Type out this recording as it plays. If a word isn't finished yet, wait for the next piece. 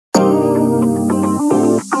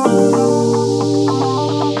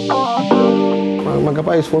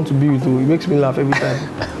Grandpa is fun to be with. He makes me laugh every time.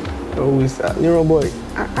 Always, Niran boy.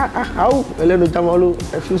 How?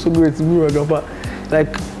 I feel so great to be with my grandpa.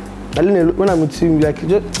 Like, when I'm with him, like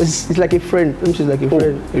it's like a friend. It's like a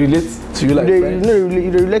friend. He relates to you like a friend? They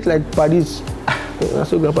relate like buddies.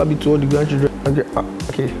 So grandpa be to all the grandchildren.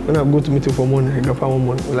 Okay, when I go to meet him for morning, grandpa one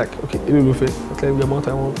morning, we're like, okay, it will be fair. I tell him the amount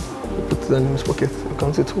I want. He puts it in his pocket. I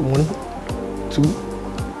count it to 1, 2,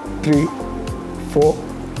 3, 4,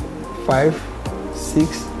 5,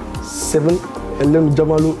 6, 7. And then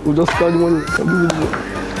Jamalu will just start the money.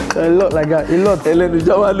 A lot like that. A lot. And then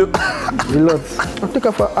Jamalu. A lot. I think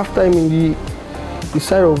after him in the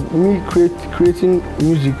side of me creating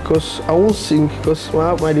music, because I won't sing, because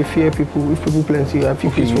when I fear people, if people plenty, I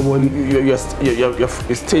feel peace for body. Your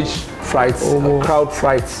stage frights, crowd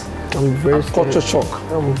frights. I'm very culture shock.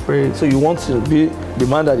 I'm very. So you want to be the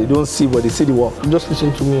man that they don't see, but they see the work. Just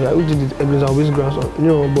listen to me. I did it. Ebenezero Obey's grandson.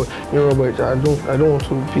 Niran boy. I don't want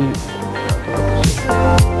to be.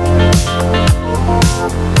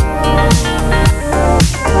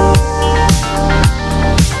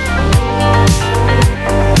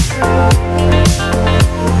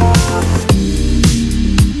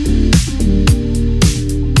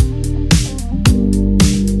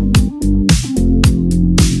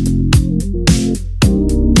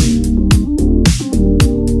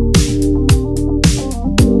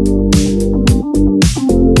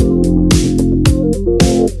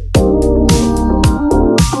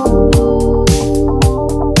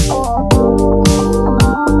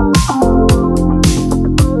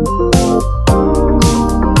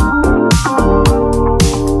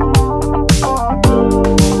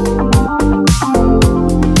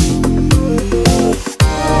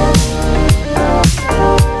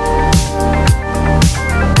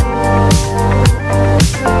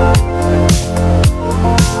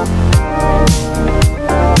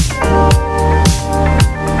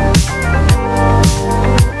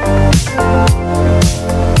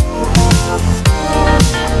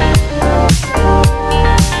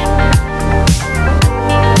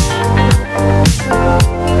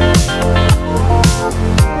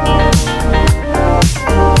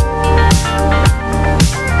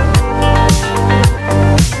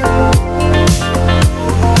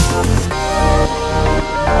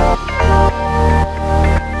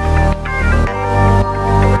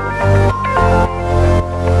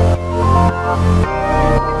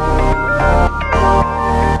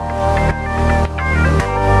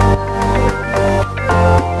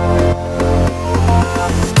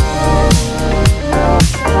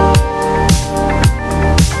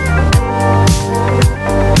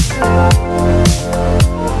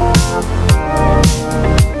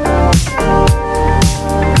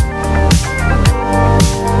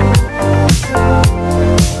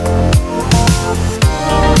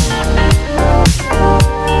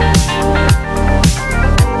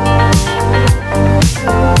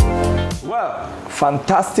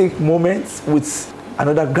 Fantastic moments with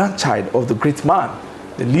another grandchild of the great man,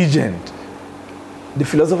 the legend, the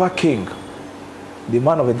philosopher king, the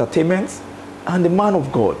man of entertainment, and the man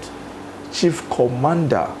of God, Chief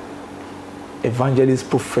Commander, Evangelist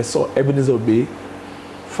Professor Ebenezero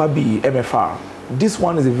Obey-FABIYI, MFR. This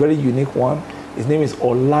one is a very unique one. His name is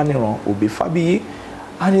OLANIRAN OBEY-FABIYI,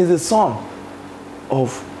 and he's the son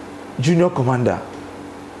of Junior Commander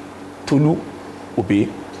Tolu Obey,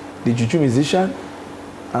 the Juju musician,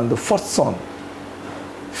 and the fourth son,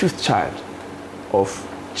 fifth child of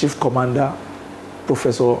Chief Commander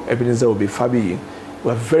Professor Ebenezero Obey-FABIYI.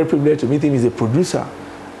 We are very privileged to meet him. He's a producer,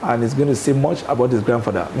 and he's going to say much about his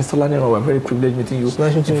grandfather. Mr. Olaniran, we're very privileged meeting you. It's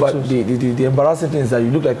nice meeting you. In fact, the embarrassing thing is that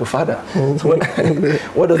you look like a father.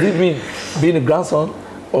 What does it mean, being a grandson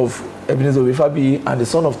of Ebenezero Obey-FABIYI and the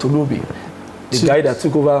son of Tolu Obey, the guy that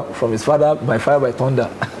took over from his father by fire by thunder?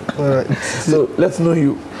 All right. So let's know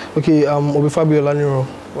you. Okay, Obey-FABIYI Olaniran.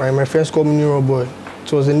 My friends call me Niran boy.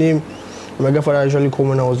 It was a name my grandfather actually called me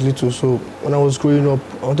when I was little. So when I was growing up,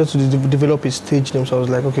 I wanted to develop a stage name. So I was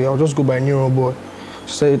like, okay, I'll just go by Niran boy.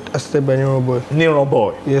 So I started by Niran boy. Niran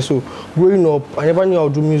boy. Yeah. So growing up, I never knew I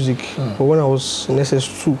would do music. But when I was in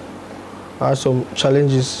SS2, I had some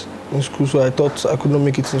challenges in school. So I thought I could not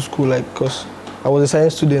make it in school, like, because I was a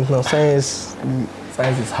science student now. Science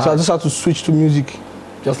is hard. So I just had to switch to music.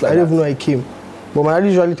 Just like I didn't even know I came. But my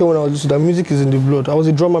usually tell when I was little that music is in the blood. I was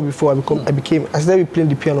a drummer before I started playing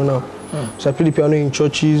the piano now. So I play the piano in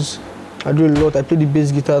churches. I do a lot. I play the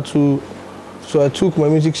bass guitar too. So I took my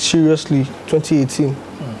music seriously 2018.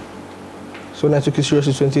 So when I took it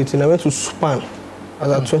seriously 2018, I went to SPAN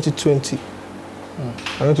as at 2020.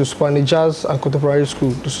 I went to SPAN, a jazz and contemporary school,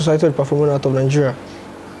 the Society of Performing Arts of Nigeria,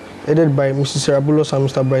 headed by Mrs. Sarabulos and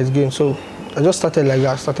Mr. Bryce Gain. So I just started like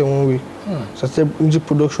that. I started one way. Started music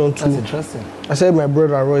production too. That's interesting. I said my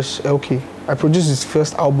brother Royce LK. I produced his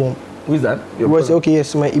first album. Who is that? Royce LK,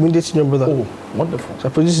 yes, my immediate senior brother. Oh, wonderful. So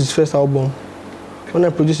I produced his first album. When I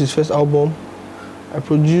produced his first album, I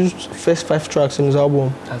produced first 5 tracks in his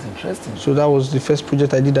album. That's interesting. So that was the first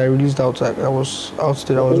project I did. I released out. I was out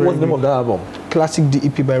there. What's the name of that album? Classic The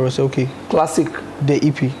EP by Royce LK. Classic The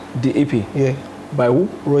EP. The EP. Yeah. By who?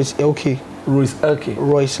 Royce LK. Royce LK.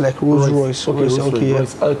 Royce, like Rolls Royce. Okay, Royce LK. Yeah.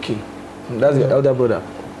 Royce LK. That's your elder brother.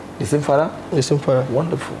 The same father? The same father.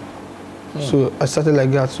 Wonderful. So I started like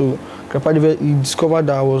that. So Grandpa, he discovered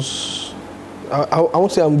that I was, I won't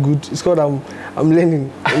say I'm good. He discovered I'm learning.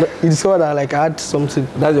 He discovered that like I had something.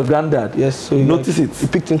 That's your granddad? Yes. So he noticed it? He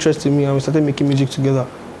picked interest in me and we started making music together.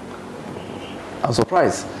 I'm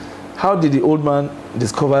surprised. How did the old man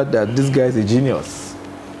discover that this guy is a genius?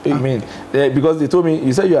 I mean, because they told me,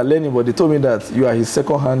 you said you are learning, but they told me that you are his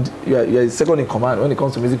second hand, you are his second in command when it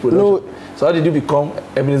comes to music production. No. So how did you become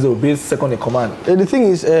Ebenezer Obey's second in command? The thing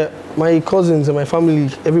is, my cousins and my family,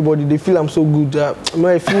 everybody, they feel I'm so good. I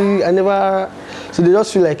never, so they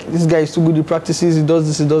just feel like this guy is too good, he practices, he does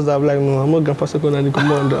this, he does that. I'm like, no, I'm not Grandpa second hand in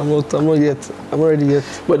command. I'm not yet. I'm not ready yet.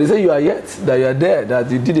 But they say you are yet, that you are there, that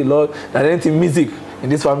you did a lot, that anything music in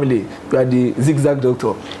this family, you are the zigzag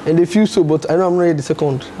doctor. And they feel so, but I know I'm not yet the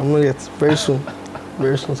second. I'm not yet. Very soon.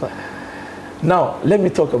 Very soon, sir. Now, let me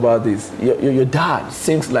talk about this. Your dad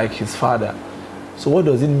sings like his father. So what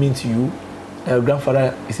does it mean to you that your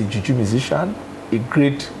grandfather is a Juju musician, a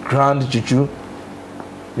great grand Juju,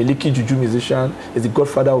 Miliki Juju musician, is the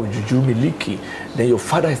godfather of Juju, Miliki. Then your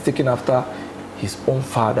father is taken after his own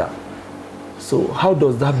father. So how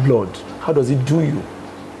does that blood, how does it do you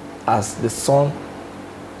as the son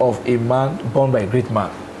of a man born by a great man?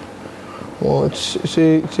 Well, it's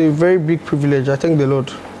a very big privilege. I thank the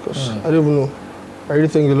Lord because I don't even know. I really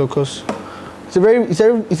thank the Lord because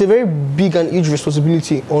it's a very big and huge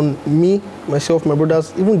responsibility on me, myself, my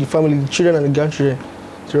brothers, even the family, the children and the grandchildren.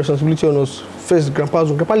 It's a responsibility on us. First, Grandpa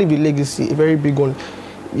leave a legacy, a very big one.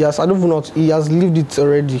 Yes, I don't know. He has lived it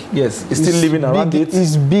already. Yes, he's still living around it.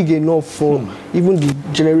 It's big enough for even the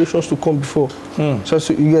generations to come before.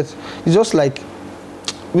 So you get, it's just like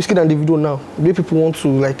Whiskey and Davido now. The way people want to,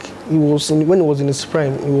 like, when he was in his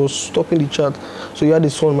prime, he was topping the chart. So he had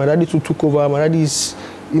his son. My daddy too took over. My daddy is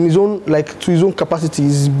in his own, like, to his own capacity.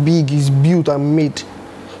 He's big. He's built and made.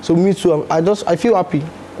 So me too. I feel happy.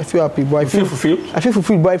 I feel happy, but I feel fulfilled. I feel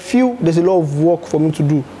fulfilled, but I feel there's a lot of work for me to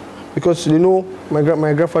do, because they know my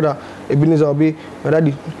grandfather Ebenezer Obey, my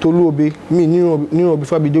daddy Tolu Obey, me Niran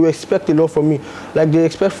Obey-FABIYI. They will expect a lot from me. Like they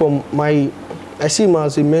expect from my. I see him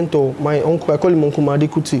as a mentor. My uncle, I call him Uncle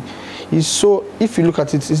Madekuti. He's so, if you look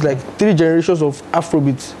at it, it's like 3 generations of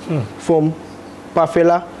Afrobeat, from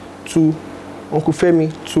Pafela to Uncle Femi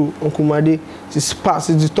to Uncle Made. It's past,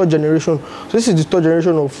 it's the 3rd generation. So this is the 3rd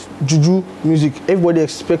generation of Juju music. Everybody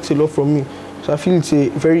expects a lot from me. So I feel it's a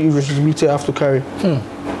very responsibility I have to carry.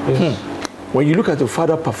 Yes. When you look at your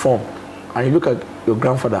father perform and you look at your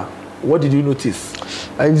grandfather, what did you notice?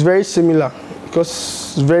 It's very similar,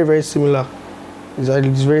 because it's very, very similar.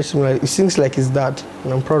 It's very similar. It seems like his dad,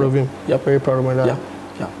 and I'm proud of him. Yep. Very proud of my dad.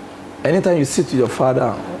 Yeah. Anytime you sit with your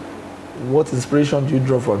father, what inspiration do you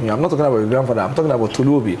draw from him? I'm not talking about your grandfather. I'm talking about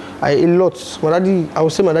Tolu Obey. A lot. My daddy, I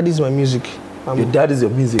would say my daddy is my music. Your dad is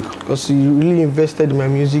your music? Because he really invested in my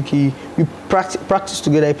music. We practice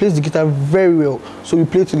together. He plays the guitar very well. So we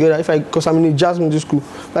play together. Because I'm in a jazz music school.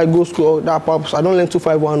 If I go school, that pops. I don't learn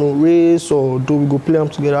 251 or race or do we go play them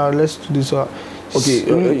together. Let's do this.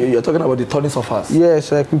 Okay, you're talking about the turning surface.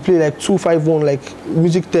 Yes, like we play like 251, like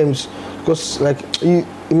music terms. Because like in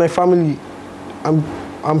my family,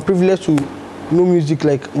 I'm privileged to know music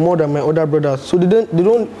like more than my other brothers. So they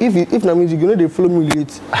don't if na music, you know, they follow me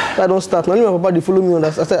late. So I don't start. Now my papa, they follow me on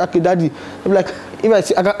that. I said, okay, daddy. I'm like, if I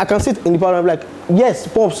see, I can sit in the parlor. I'm like, yes,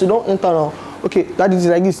 pops, you don't enter now. Okay, daddy is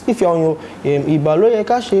like this. If you're on your Ibaloye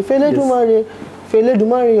Kashe, Fele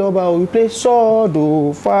Dumare Oba, we play so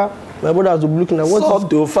do fa. My brothers will be looking at what so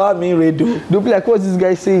do fa me redo. They'll be like, what's this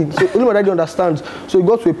guy saying? So only my daddy understands. So it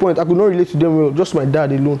got to a point I could not relate to them well. Just my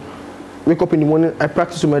dad alone. Wake up in the morning, I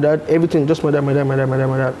practice with my dad. Everything, just my dad.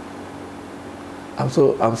 I'm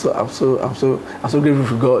so grateful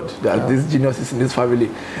to God that this genius is in this family.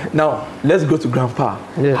 Now let's go to Grandpa.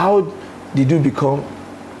 Yeah. How did you become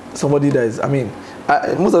somebody that is? I mean,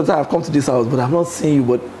 most of the time I've come to this house, but I've not seen you.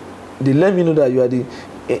 But they let me know that you are the.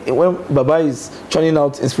 When Baba is churning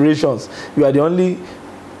out inspirations, you are the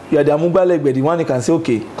Amugba leg, but the one who can say,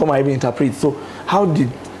 okay, come and even interpret. So how did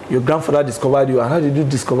your grandfather discover you, and how did you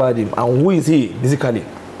discover him, and who is he musically?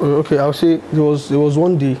 Okay, I'll say there was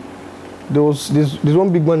one day there's one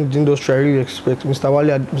big man in the industry I really respect, Mr.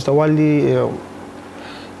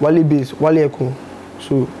 Wale Bass, Wale Eko.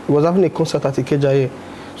 So he was having a concert at Ikeja here.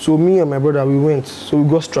 So me and my brother, we went. So we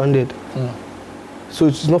got stranded. So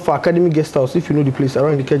it's not for Academy Guest House, if you know the place,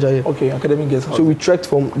 around Ikeja here. Okay, Academy Guest House. So we trekked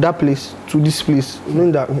from that place to this place,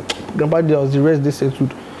 knowing that Grandpa there was the rest they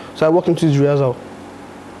settled. So I walked into his rehearsal.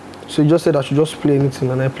 So he just said I should just play anything,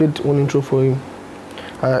 and I played one intro for him.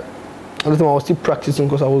 At the time I was still practicing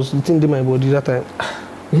because I was eating in my body that time.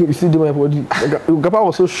 You see, in my body. Grandpa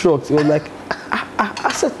was so shocked. He was like,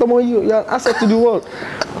 I said, come on, I said to the world.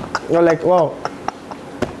 You're like, wow.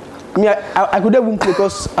 Me, I could never play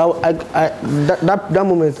because that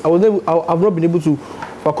moment I've not been able to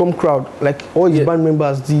overcome crowd. Like all his band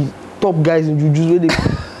members, the top guys in Juju,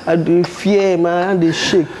 they fear, man, they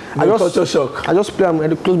shake. I just shock. I just play,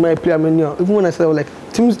 I close my play, even when I said I was like,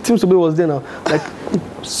 Tolu Obey was there now. Like,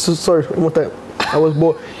 sorry, one more time. I was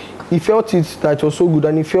bored. He felt it that it was so good,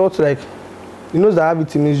 and he felt like, he knows that I have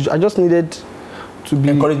it in me. I just needed to be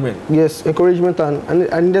encouragement. Yes, encouragement,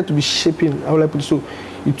 and I needed to be shaping. I would like to. So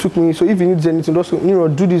he took me. So if he needs anything, just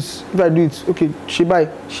do this. If I do it, okay,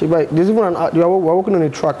 Shebai. There's even we're working on a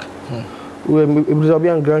track. We're EBENEZER OBEY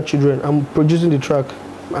and grandchildren. I'm producing the track.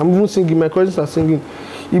 I'm even singing. My cousins are singing.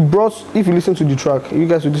 He brought, if you listen to the track, you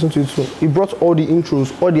guys will listen to it soon. He brought all the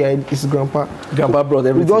intros, all the ideas. Grandpa brought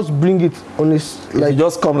everything. We just bring it on his, like, you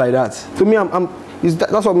just come like that. To me,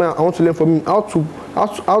 that's what I want to learn from him.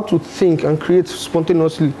 How to think and create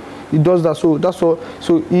spontaneously. He does that. So that's all.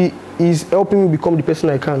 So he's helping me become the person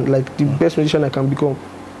I can, like the best musician I can become.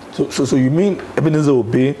 So you mean EBENEZER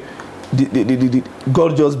OBEY?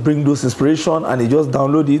 God just bring those inspiration and he just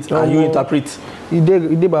download it and you interpret. He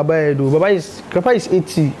did Baba though. Grandpa is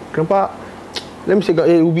 80. Grandpa, let me say,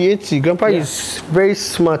 he will be 80. Grandpa is very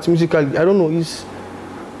smart musically. I don't know.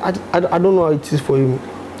 I don't know how it is for him.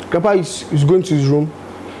 Grandpa is going to his room.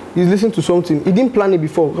 He's listening to something. He didn't plan it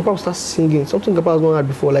before. Grandpa will start singing something Grandpa has not heard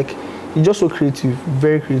before. Like, he's just so creative,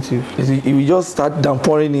 very creative. He will just start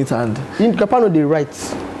downpouring it and. Grandpa know they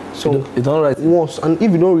write. Song you don't write once, and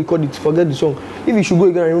if you don't record it, forget the song. If you should go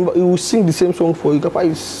again, remember, he will sing the same song for you. Grandpa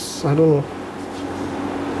is, I don't know.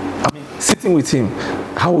 I mean, sitting with him,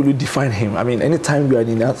 how will you define him? I mean, anytime you are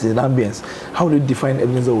in that ambience, how will you define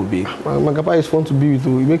EBENEZER OBEY? My Grandpa is fun to be with. He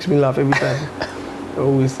makes me laugh every time.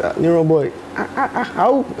 Always, Niran boy.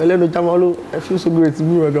 How? I feel so great to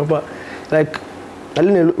be with my Grandpa. Like,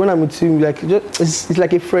 when I'm with him, like, it's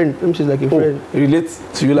like a friend. Let me say, it's like a friend. He relates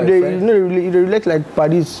to you like a friend? They relate like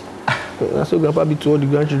buddies. That's what Grandpa be to all the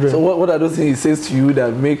grandchildren. So what are those things he says to you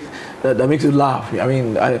that makes you laugh? I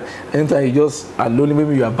mean, anytime you just are lonely,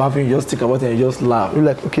 maybe you are bathing, you just think about it and you just laugh. You're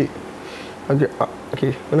like, okay.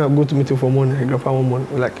 When I go to meet him for money, Grandpa one money,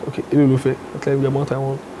 we're like, okay, I tell him the amount I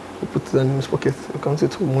want. I put it in his pocket. I count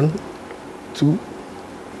it 1, 2,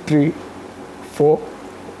 3, 4,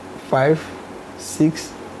 5,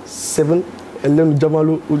 6, 7. And then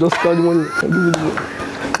Jamalu will just call the money and give it to me.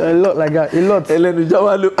 A lot like that, a lot. Elenu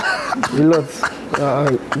Jamalu. A lot.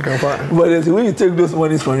 Grandpa. But when you take those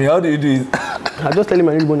monies from me, how do you do it? I just tell him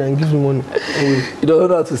I need money and he gives me money. Always. You don't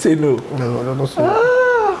know how to say no. No, I don't know.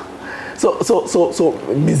 So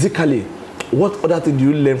musically, what other thing do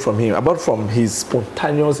you learn from him? Apart from his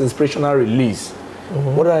spontaneous inspirational release,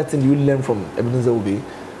 what other thing do you learn from EBENEZER OBEY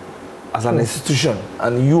as an institution?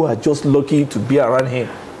 And you are just lucky to be around him.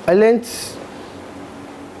 I learned.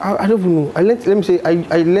 I don't know. I learned. Let me say.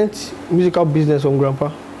 I learned musical business from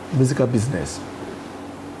Grandpa. Musical business.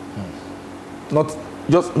 Not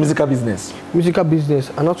just musical business. Musical business,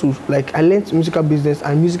 and not to like. I learned musical business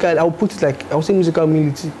and musical. I'll put it like I will say musical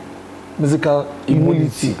humility. Musical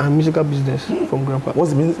immunity and musical business from Grandpa.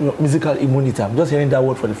 What's the musical immunity? I'm just hearing that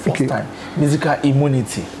word for the first time. Musical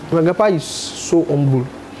immunity. My Grandpa is so humble.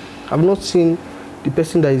 I've not seen the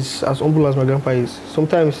person that is as humble as my Grandpa is.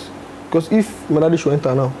 Sometimes, because if my daddy should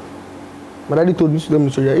enter now, my daddy told me to them,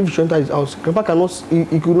 if he should enter his house, Grandpa cannot,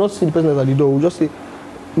 he could not see the person that's at the door. He will just say,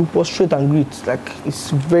 he prostrate and greet. Like,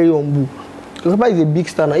 it's very humble. Grandpa is a big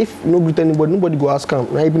star. Now, if you don't greet anybody, nobody go ask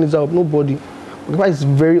him. Now, EBENEZER OBEY, nobody. Grandpa is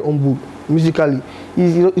very humble musically.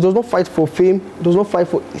 He does not fight for fame. He does not fight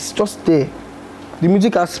for. It's just there. The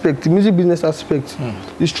music aspect, the music business aspect.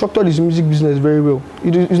 He structured his music business very well.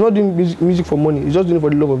 He's not doing music for money. He's just doing it for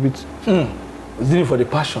the love of it. He's doing it for the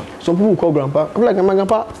passion. Some people call Grandpa. I'm like, my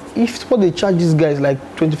Grandpa, if suppose they charge these guys like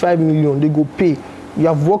 25 million, they go pay. You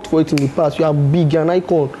have worked for it in the past. You are big, you're an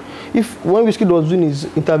icon. When Whiskey was doing his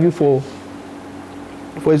interview for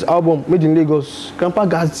his album Made in Lagos, Grandpa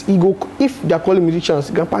has ego. If they are calling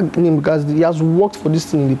musicians, Grandpa name because he has worked for this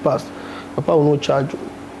thing in the past. Grandpa will not charge.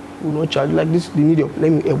 Like this. They need help.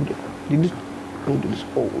 Let me help them. They need to do this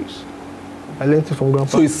always. I learned it from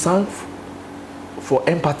Grandpa. So he sang for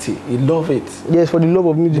empathy. He loved it. Yes, for the love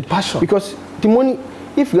of music. The passion. Because the money,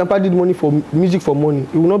 if Grandpa did money for music for money,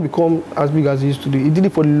 it will not become as big as he used to do. He did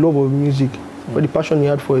it for the love of music, for the passion he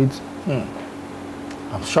had for it.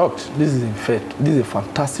 I'm shocked. This is in fact, this is a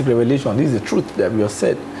fantastic revelation. This is the truth that we have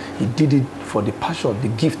said. He did it for the passion, the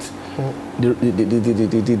gift,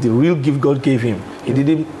 the real gift God gave him. He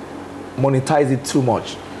didn't monetize it too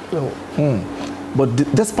much. No. But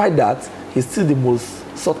despite that, he's still the most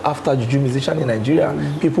sought after Juju musician in Nigeria.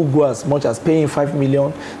 People go as much as paying 5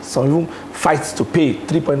 million, some even fights to pay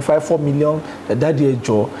 3.5, 4 million. Daddy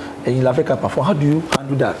Joe and in Africa perform. How do you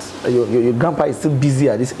handle that? Your grandpa is still busy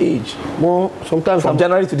at this age. Well, sometimes from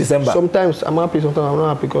January to December. Sometimes I'm happy, sometimes I'm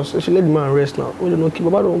not happy because she let the man rest now. When you don't keep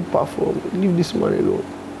about don't perform, leave this man alone.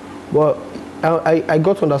 But I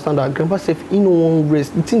got to understand that Grandpa said he no one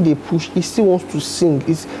rest. The thing they push, he still wants to sing.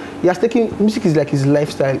 He has taken music is like his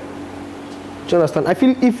lifestyle. Do you understand? I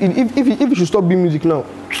feel if he should stop doing music now,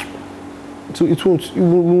 so it won't. We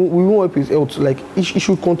won't help his health. Like he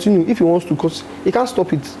should continue if he wants to, because he can't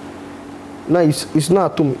stop it. Now it's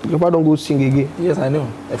not at home. Grandpa don't go sing again. Yes, I know.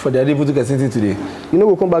 For the Oladipupo to get sing today. You know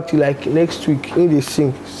we'll come back to like next week. When they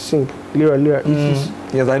sing, lyra.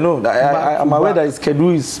 Yes, I know. I'm aware that his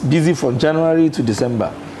schedule is busy from January to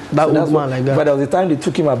December. That so old man like that. But there was a time they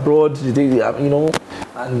took him abroad. They have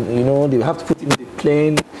to put him in the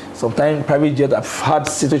plane. Sometimes private jet. I've had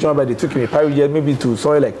situations where they took him in a private jet, maybe to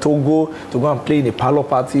somewhere like Togo to go and play in a parlor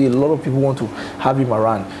party. A lot of people want to have him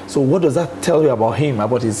around. So what does that tell you about him,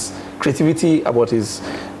 about his creativity, about his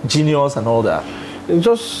genius and all that?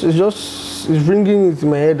 It's ringing into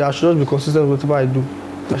my head. I should just be consistent with whatever I do.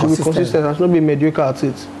 I should be consistent. I should not be mediocre at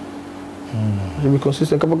it. I should be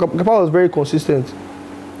consistent. Grandpa was very consistent.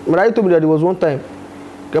 But I told me that there was one time,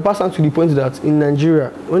 Grandpa sang to the point that in Nigeria,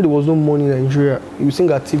 when there was no money in Nigeria, he would sing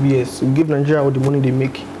at TBS. He would give Nigeria all the money they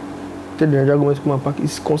make. Tell the Nigerian government to come and pack.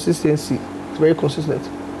 It's consistency. It's very consistent.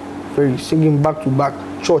 Very singing back to back.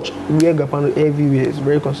 Church, everywhere. It's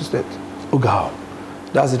very consistent. Oh God,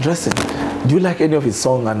 that's interesting. Do you like any of his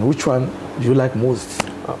songs, and which one do you like most?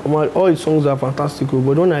 All his songs are fantastic, but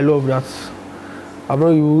the one I love that I'm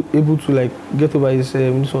not able to like get over is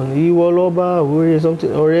this one. Or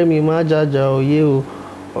something. Or Remi Majaja or Yeo.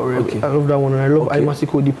 Okay. I love that one. And I love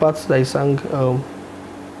Imasiko, the parts that he sang.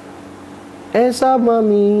 Esa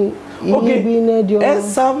mami, Ibinedion.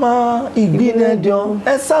 Esama, Ibinedion.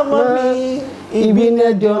 Esa mami,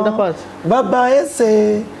 Ibinedion. That part. Baba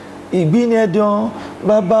Ese, Ibinedion.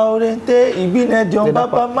 Baba Orente, Ibinedion.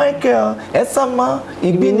 Baba Michael, Esama,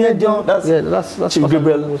 Ibinedion. That's Chief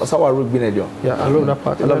Gabriel. That's how I wrote Ibinedion. Yeah, I love that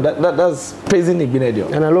part. I love that. That's praising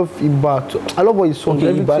Ibinedion. And I love Iba. I love what his songs.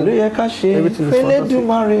 Everything is fantastic.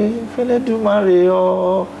 Fele Dumare,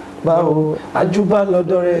 oh. Bao, Ajuba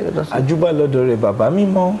Lodore, Baba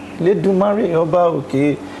Mimo, Le Dumare, Oba,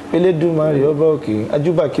 okay, Fele Dumare, Oba, okay,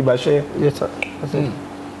 Ajuba Kibashe. Yes, sir. That's it.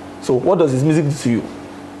 So, what does his music do to you?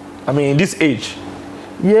 I mean, in this age?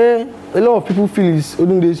 Yeah, a lot of people feel it's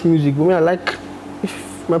olden days music, but me, I like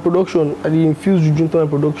my production. I infuse Juju into my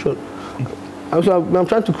production. Also, I'm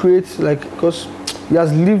trying to create, like, because he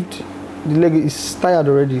has lived the leg is tired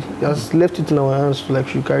already. He has left it in our hands to like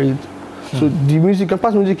should carry it. So the music,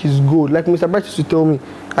 past music is gold. Like Mr. Bright used to tell me,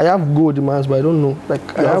 I have gold in my hands, but I don't know.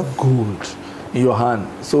 Like I have gold in your hand.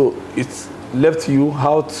 So it's left to you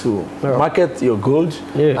how to market your gold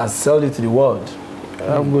and sell it to the world. I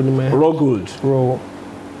have gold in my hand. Raw gold. Raw.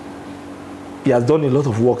 He has done a lot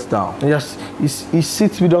of work down. Yes, he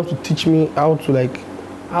sits me down to teach me how to like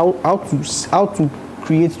how to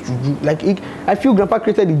create Juju. Like I feel Grandpa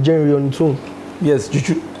created the genre on its own. Yes,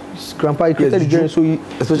 Juju. Grandpa created the genre, so he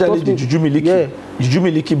especially the Juju Miliki. Yeah. Juju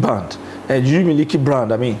Miliki band. Juju Miliki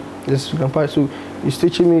brand, I mean. Yes, Grandpa. So he's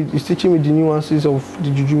teaching me the nuances of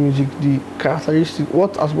the Juju music, the characteristics,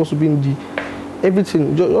 what are supposed to be in the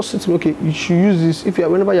everything. Just sit me, okay, you should use this.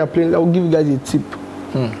 Whenever you're playing, I will give you guys a tip.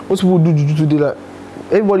 Most people do Juju today, like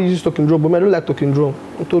everybody uses talking drum, but I don't like talking drum.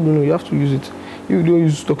 I told you, no, you have to use it. If you don't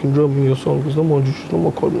use talking drum in your song, it's no more Juju, it's no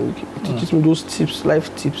more called Miliki. It teaches me those tips,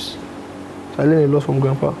 life tips. So I learned a lot from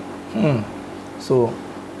Grandpa. So,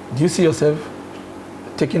 do you see yourself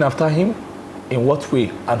taking after him? In what way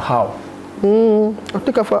and how? I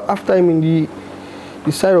think after him in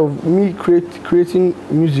the side of me creating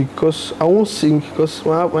music, because I won't sing, because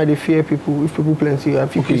when I fear people, if people plenty, I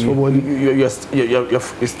feel peace for body. Your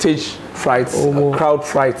stage frights, crowd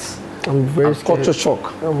frights. I'm very scared. Culture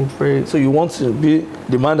shock. I'm very. So you want to be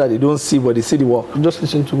the man that they don't see, but they see the work. Just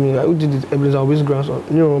listen to me. Like, who did it? Ebenezer's always grandson.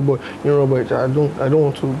 Niran boy. I don't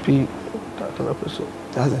want to be that kind of person.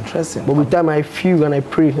 That's interesting. But with time, I feel and I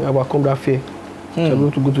pray I will come that fear. So I'm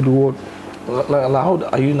going to go to the world. Like, how old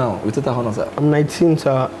are you now? With total honor, sir? I'm 19,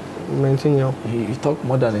 sir. I'm 19 now. You talk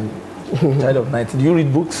more than a child of 19. Do you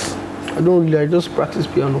read books? I don't really. I just practice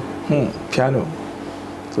piano. Piano.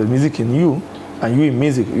 So music in you, and you in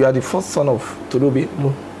music. You are the first son of Tolu Obey?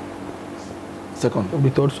 No. Second? I'll be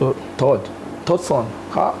third son. Third son.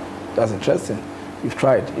 That's interesting. You've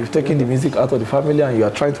tried. You've taken the music out of the family and you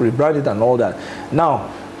are trying to rebrand it and all that. Now,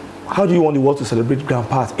 how do you want the world to celebrate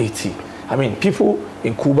Grandpa at 80? I mean, people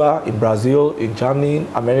in Cuba, in Brazil, in Germany,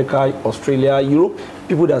 America, Australia, Europe,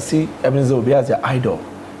 people that see Ebenezer Obey as their idol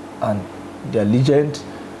and their legend.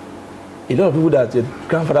 A lot of people that their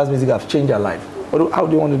grandfather's music have changed their life. How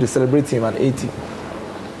do you want to celebrate him at 80?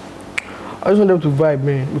 I just want them to vibe,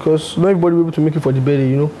 man, because not everybody will be able to make it for the birthday,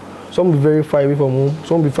 you know. Some will be very far away from home,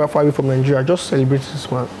 some will be far away from Nigeria. Just celebrate this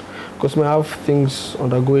man. Because I have things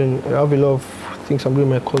undergoing. I have a lot of things I'm doing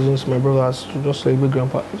with my cousins, my brothers, to just celebrate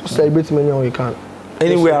Grandpa. Just celebrate him anyhow you can.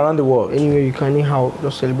 Anywhere around the world? Anywhere you can, anyhow,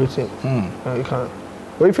 just celebrate him. You can.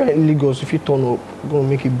 But if you're in Lagos, if you turn up, you're going to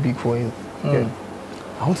make it big for him. Yeah.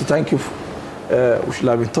 I want to thank you. We should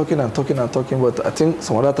have been talking, but I think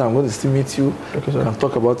some other time I'm going to still meet you. Okay, sir. And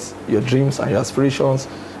talk about your dreams and your aspirations,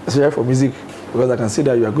 especially for music, because I can see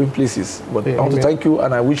that you are going places. But I want to thank you,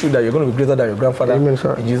 and I wish you that you're going to be greater than your grandfather. Amen,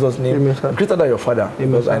 sir. In Jesus' name. Amen, sir. Greater than your father.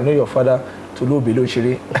 Amen, because sir. I know your father, Tolu Obey.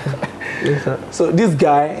 Yes, sir. So this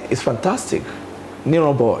guy is fantastic.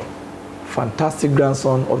 Niran boy. Fantastic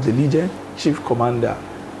grandson of the legend, Chief Commander,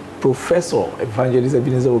 Professor Evangelist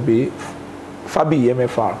Ebenezer Obey FABIYI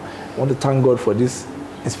MFR. I want to thank God for this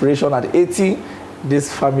inspiration. At 80,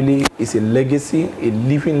 this family is a legacy, a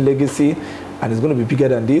living legacy, and it's going to be bigger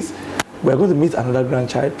than this. We're going to meet another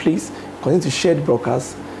grandchild. Please continue to share the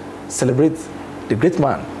broadcast, celebrate the great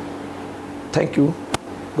man. Thank you.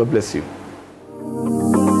 God bless you.